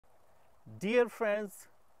Dear friends,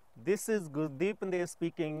 this is Gurdeep Pande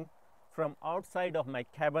speaking from outside of my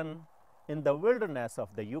cabin in the wilderness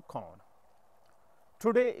of the Yukon.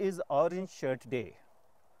 Today is Orange Shirt Day.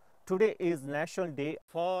 Today is National Day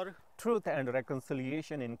for Truth and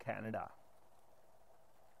Reconciliation in Canada.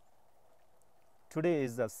 Today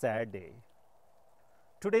is a sad day.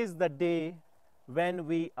 Today is the day when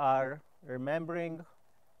we are remembering,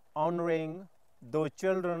 honoring those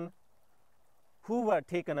children who were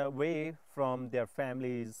taken away from their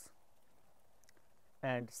families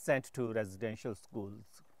and sent to residential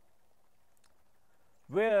schools,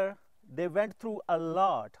 where they went through a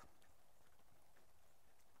lot.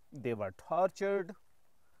 They were tortured,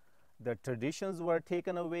 their traditions were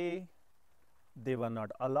taken away, they were not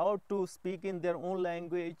allowed to speak in their own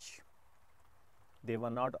language, they were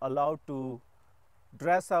not allowed to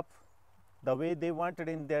dress up the way they wanted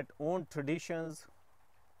in their own traditions.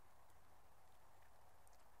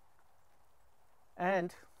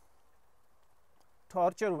 And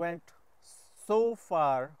torture went so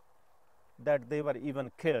far that they were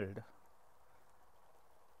even killed.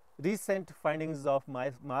 Recent findings of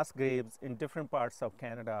mass graves in different parts of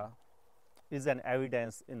Canada is an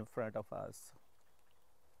evidence in front of us.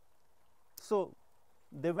 So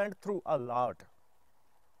they went through a lot.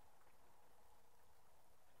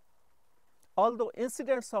 Although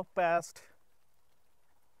incidents of past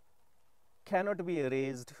cannot be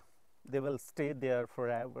erased, they will stay there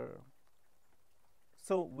forever.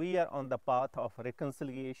 So we are on the path of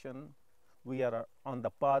reconciliation. We are on the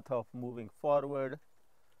path of moving forward.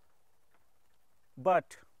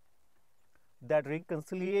 But that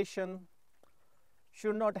reconciliation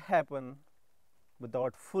should not happen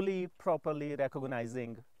without fully, properly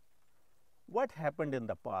recognizing what happened in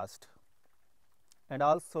the past, and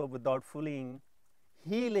also without fully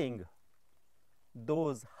healing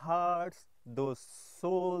those hearts, those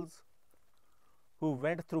souls who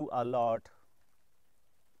went through a lot,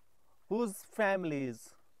 whose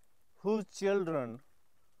families, whose children,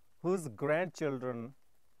 whose grandchildren,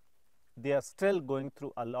 they are still going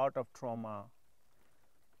through a lot of trauma,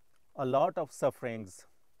 a lot of sufferings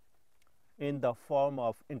in the form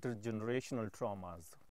of intergenerational traumas.